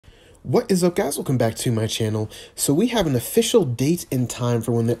What is up, guys? Welcome back to my channel. So we have an official date and time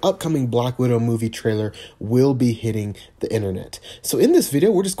for when the upcoming Black Widow movie trailer will be hitting the internet. So in this video,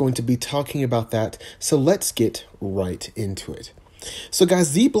 we're just going to be talking about that. So let's get right into it. So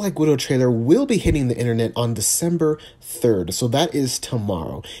guys, the Black Widow trailer will be hitting the internet on December 3rd. So that is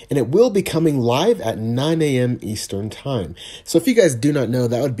tomorrow. And it will be coming live at 9 a.m. Eastern time. So if you guys do not know,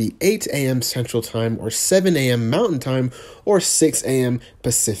 that would be 8 a.m. Central Time or 7 a.m. Mountain Time or 6 a.m.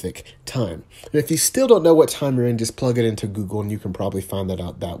 Pacific Time. And if you still don't know what time you're in, just plug it into Google and you can probably find that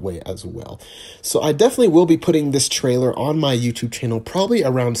out that way as well. So I definitely will be putting this trailer on my YouTube channel probably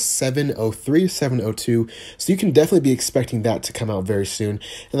around 7:03, 7:02. So you can definitely be expecting that to come out very soon.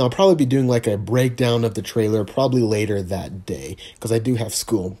 And I'll probably be doing like a breakdown of the trailer probably later that day because I do have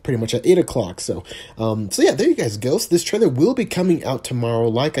school pretty much at 8 o'clock. So yeah, there you guys go. So this trailer will be coming out tomorrow.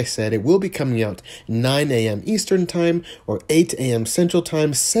 Like I said, it will be coming out 9 a.m. Eastern Time or 8 a.m. Central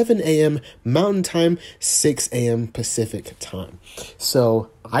Time, 7 a.m. Mountain Time, 6 a.m. Pacific Time.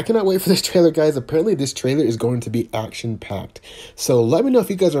 So I cannot wait for this trailer, guys. Apparently this trailer is going to be action-packed. So let me know if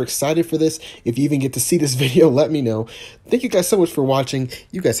you guys are excited for this. If you even get to see this video, let me know. Thank you guys so much for watching.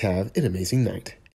 You guys have an amazing night.